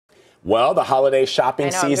Well, the holiday shopping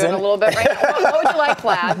season. I'm doing a little bit right now. What would you like,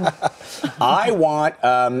 Vlad? I want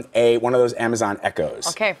one of those Amazon Echoes.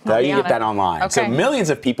 Okay, you can get that online. Okay. So millions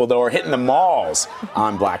of people, though, are hitting the malls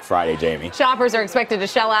on Black Friday, Jamie. Shoppers are expected to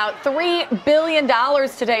shell out $3 billion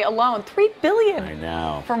today alone. $3 billion. I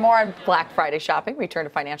know. For more on Black Friday shopping, we turn to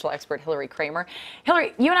financial expert Hillary Kramer.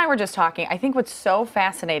 Hillary, you and I were just talking. I think what's so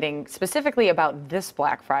fascinating, specifically about this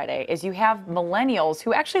Black Friday, is you have millennials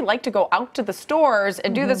who actually like to go out to the stores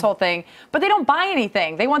and do this whole thing. But they don't buy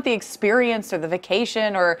anything. They want the experience or the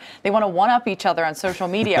vacation, or they want to one-up each other on social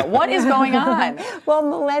media. What is going on? Well,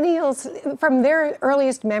 millennials, from their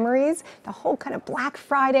earliest memories, the whole kind of Black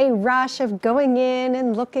Friday rush of going in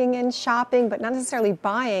and looking and shopping, but not necessarily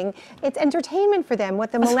buying, it's entertainment for them.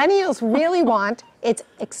 What the millennials really want, it's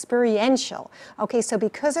experiential. Okay, so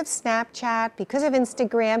because of Snapchat, because of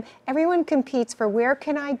Instagram, everyone competes for where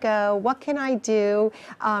can I go, what can I do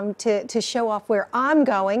to show off where I'm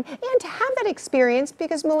going, and to have that experience,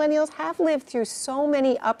 because millennials have lived through so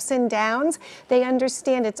many ups and downs. They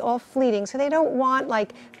understand it's all fleeting, so they don't want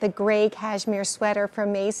like the gray cashmere sweater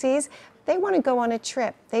from Macy's. They want to go on a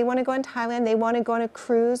trip. They want to go in Thailand. They want to go on a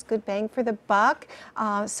cruise. Good bang for the buck.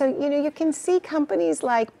 So, you can see companies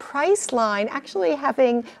like Priceline actually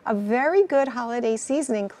having a very good holiday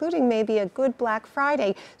season, including maybe a good Black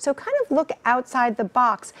Friday. So kind of look outside the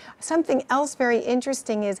box. Something else very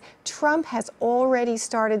interesting is Trump has already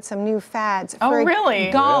started some new fads. Oh,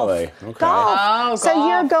 really? Golf. Really? Okay. Golf. Oh, so golf.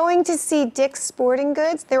 you're going to see Dick's Sporting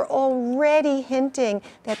Goods. They're already hinting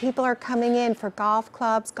that people are coming in for golf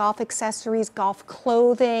clubs, golf accessories, golf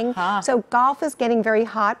clothing. So golf is getting very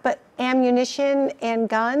hot, but ammunition and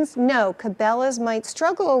guns, no. Cabela's might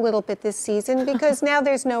struggle a little bit this season because now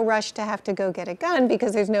there's no rush to have to go get a gun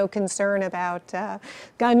because there's no concern about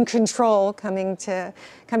gun control coming to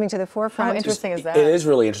the forefront. How interesting is that? It is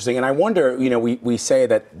really interesting. And I wonder, we say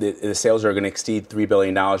that the sales are going to exceed $3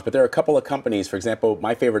 billion, but there are a couple of companies, for example,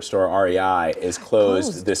 my favorite store, REI, is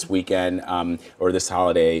closed this weekend or this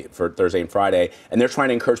holiday for Thursday and Friday, and they're trying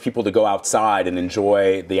to encourage people to go outside and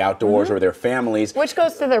enjoy the outdoors or their families. Which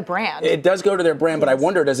goes to their brand. It does go to their brand, but I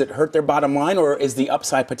wonder, does it hurt their bottom line, or is the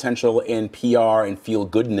upside potential in PR and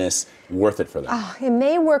feel-goodness worth it for them? It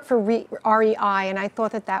may work for REI, and I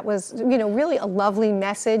thought that was, really a lovely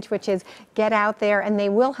message, which is get out there, and they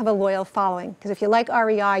will have a loyal following. Because if you like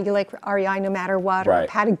REI, you like REI no matter what, or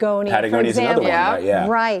Patagonia, Patagonia is another one, right? Yeah.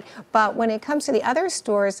 Right. But when it comes to the other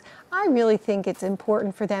stores, I really think it's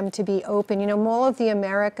important for them to be open. Mall of the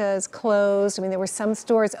Americas closed. I mean, there were some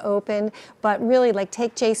stores open, but really, like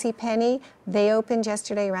take JCPenney, they opened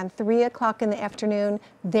yesterday around 3 o'clock in the afternoon.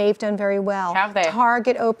 They've done very well. Have they?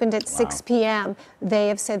 Target opened at 6 p.m. They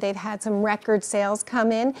have said they've had some record sales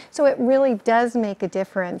come in. So it really does make a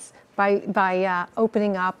difference by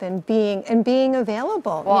opening up and being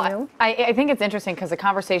available. Well, I think it's interesting because the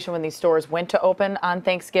conversation when these stores went to open on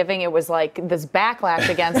Thanksgiving, it was like this backlash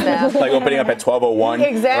against them. Like opening up at 12:01.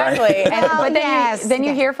 Exactly. Right? But then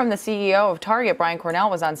you hear from the CEO of Target, Brian Cornell,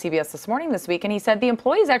 was on CBS This Morning this week, and he said the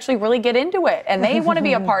employees actually really get into it, and they want to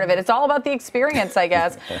be a part of it. It's all about the experience, I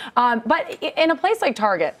guess. But in a place like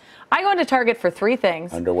Target, I go into Target for 3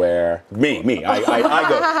 things. Underwear. Me. Me.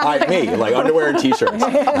 Like underwear and T-shirts.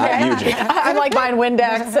 Not you, Jake. I'm like buying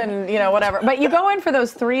Windex and whatever. But you go in for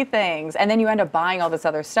those 3 things, and then you end up buying all this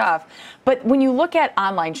other stuff. But when you look at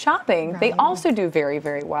online shopping, they also do very,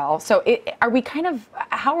 very well. So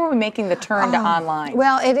how are we making the turn to online?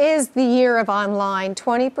 Well, it is the year of online.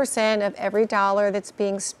 20% of every dollar that's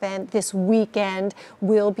being spent this weekend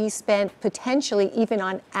will be spent potentially even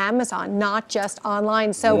on Amazon, not just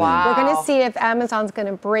online. So we're going to see if Amazon's going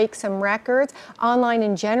to break some records. Online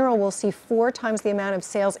in general will see 4 times the amount of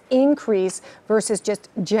sales increase versus just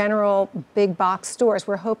general big box stores.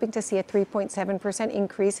 We're hoping to see a 3.7%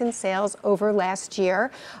 increase in sales over last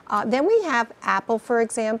year. Then we have Apple, for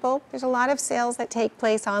example. There's a lot of sales that take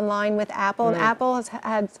place online with Apple, and Apple has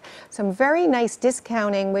had some very nice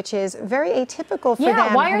discounting, which is very atypical for them.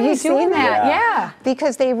 Yeah, why are you doing that? Yeah.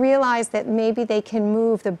 Because they realize that maybe they can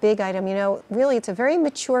move the big item. Really, it's a very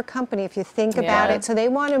mature company if you think about it. So they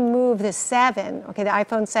want to move the 7, the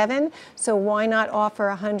iPhone 7. So why not offer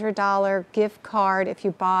a $100 gift card if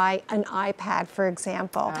you buy an iPad, for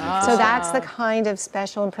example? So that's the kind of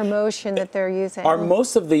special and promotion that they're using. Are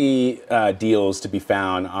most of the deals to be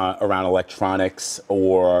found around electronics,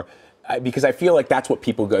 or because I feel like that's what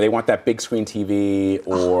people go. They want that big screen TV,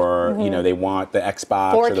 or they want the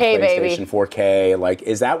Xbox or the 4K, baby. PlayStation 4K. Like,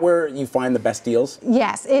 is that where you find the best deals?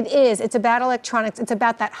 Yes, it is. It's about electronics. It's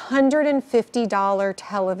about that $150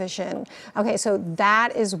 television. Okay, so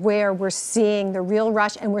that is where we're seeing the real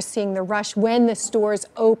rush, and we're seeing the rush when the stores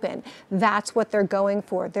open. That's what they're going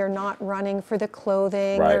for. They're not running for the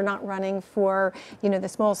clothing. Right. They're not running for, the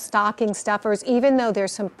small stocking stuffers, even though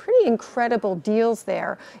there's some pretty incredible deals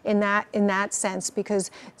there in that sense, because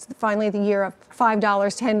it's finally the year of $5,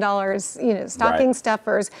 $10, stocking Right.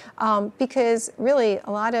 stuffers, because really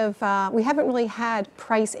a lot of, we haven't really had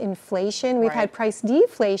price inflation. We've Right. had price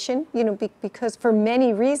deflation, because for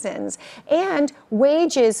many reasons. And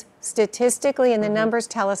wages, statistically, and the numbers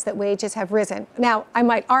tell us that wages have risen. Now, I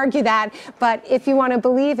might argue that, but if you want to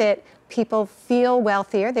believe it, people feel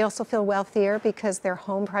wealthier. They also feel wealthier because their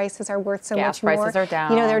home prices are worth so Gas much more. prices are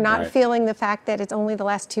down. They're not Right. feeling the fact that it's only the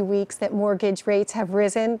last 2 weeks that mortgage rates have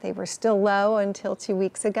risen. They were still low until 2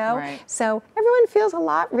 weeks ago. Right. So everyone feels a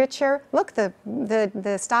lot richer. Look, the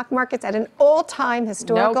stock market's at an all-time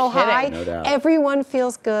historical kidding. high. No doubt. Everyone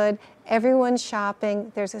feels good. Everyone's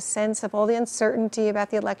shopping. There's a sense of all the uncertainty about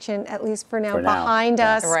the election, at least for now, For now, behind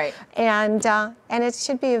yeah. us. Right. And it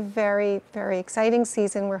should be a very, very exciting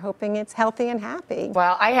season. We're hoping it's healthy and happy.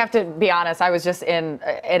 Well, I have to be honest. I was just in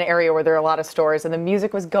an area where there are a lot of stores, and the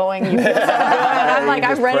music was going. You feel so good. I'm like, You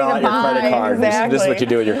I'm just ready pull to out your buy. credit card. Exactly. This is what you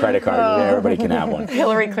do with your credit card. Everybody can have one.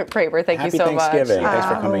 Hillary Kramer, thank Happy you so much. Thanksgiving. Thanks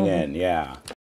for coming in. Yeah.